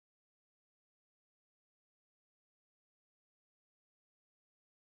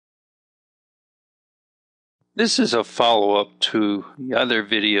This is a follow-up to the other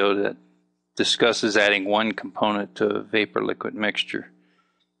video that discusses adding one component to a vapor-liquid mixture.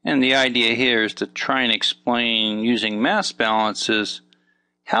 And the idea here is to try and explain, using mass balances,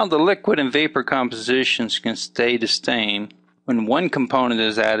 how the liquid and vapor compositions can stay the same when one component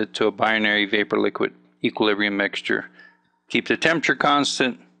is added to a binary vapor-liquid equilibrium mixture. Keep the temperature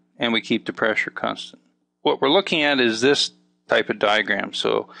constant and we keep the pressure constant. What we're looking at is this type of diagram.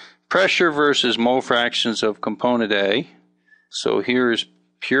 So pressure versus mole fractions of component A. So here's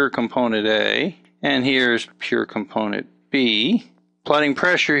pure component A, and here's pure component B. Plotting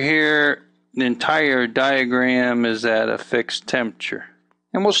pressure here, the entire diagram is at a fixed temperature.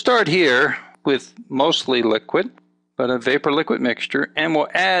 And we'll start here with mostly liquid, but a vapor-liquid mixture, and we'll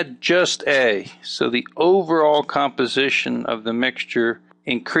add just A. So the overall composition of the mixture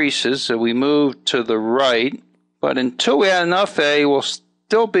increases, so we move to the right, but until we add enough A, we'll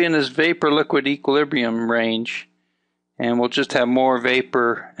still be in this vapor-liquid equilibrium range, and we'll just have more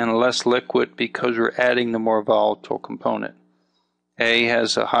vapor and less liquid because we're adding the more volatile component. A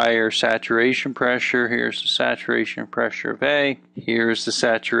has a higher saturation pressure. Here's the saturation pressure of A. Here's the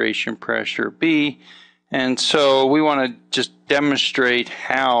saturation pressure of B. And so we want to just demonstrate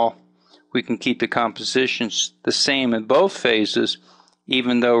how we can keep the compositions the same in both phases,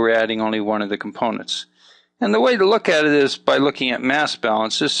 even though we're adding only one of the components. And the way to look at it is by looking at mass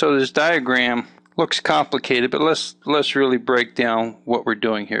balances. So this diagram looks complicated, but let's really break down what we're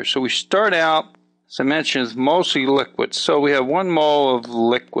doing here. So we start out, as I mentioned, it's mostly liquid. So we have 1 mole of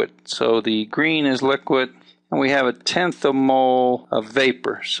liquid. So the green is liquid, and we have 1/10 of a mole of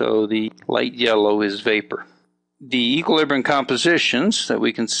vapor. So the light yellow is vapor. The equilibrium compositions that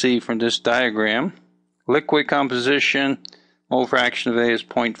we can see from this diagram: liquid composition, mole fraction of A is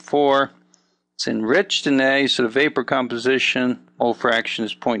 0.4. It's enriched in A, so the vapor composition, mole fraction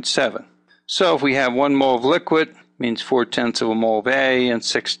is 0.7. So if we have 1 mole of liquid, means 4/10 of a mole of A and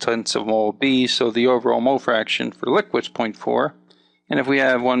 6/10 of a mole of B, so the overall mole fraction for liquid is 0.4. And if we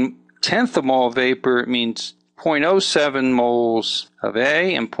have 1/10 of a mole of vapor, it means 0.07 moles of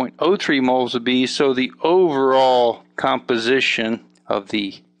A and 0.03 moles of B, so the overall composition of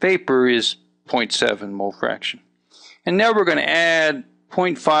the vapor is 0.7 mole fraction. And now we're going to add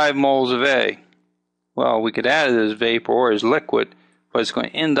 0.5 moles of A. Well, we could add it as vapor or as liquid, but it's going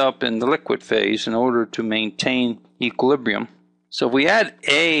to end up in the liquid phase in order to maintain equilibrium. So if we add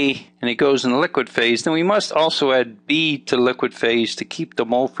A and it goes in the liquid phase, then we must also add B to liquid phase to keep the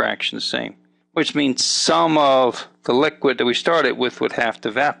mole fraction the same, which means some of the liquid that we started with would have to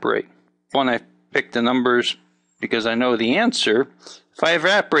evaporate. When I pick the numbers because I know the answer, if I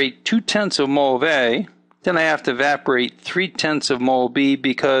evaporate 2/10 of a mole of A, then I have to evaporate 3/10 of a mole of B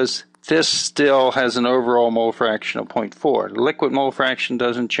because this still has an overall mole fraction of 0.4. The liquid mole fraction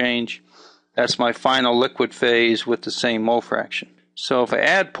doesn't change. That's my final liquid phase with the same mole fraction. So if I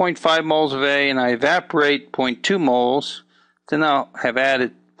add 0.5 moles of A and I evaporate 0.2 moles, then I'll have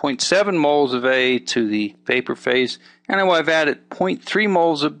added 0.7 moles of A to the vapor phase, and I will have added 0.3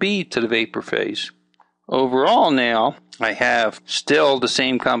 moles of B to the vapor phase. Overall now, I have still the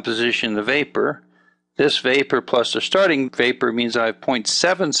same composition of the vapor. This vapor plus the starting vapor means I have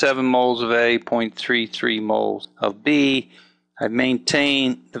 0.77 moles of A, 0.33 moles of B. I've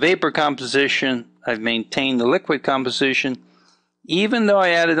maintained the vapor composition, I've maintained the liquid composition, even though I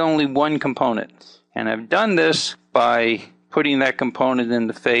added only one component. And I've done this by putting that component in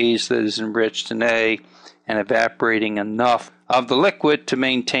the phase that is enriched in A and evaporating enough of the liquid to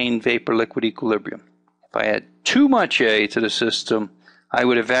maintain vapor-liquid equilibrium. If I add too much A to the system, I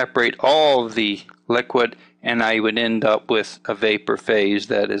would evaporate all of the liquid and I would end up with a vapor phase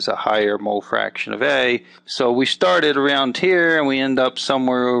that is a higher mole fraction of A. So we started around here and we end up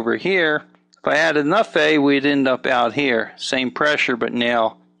somewhere over here. If I add enough A, we'd end up out here. Same pressure, but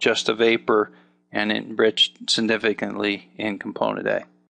now just a vapor and enriched significantly in component A.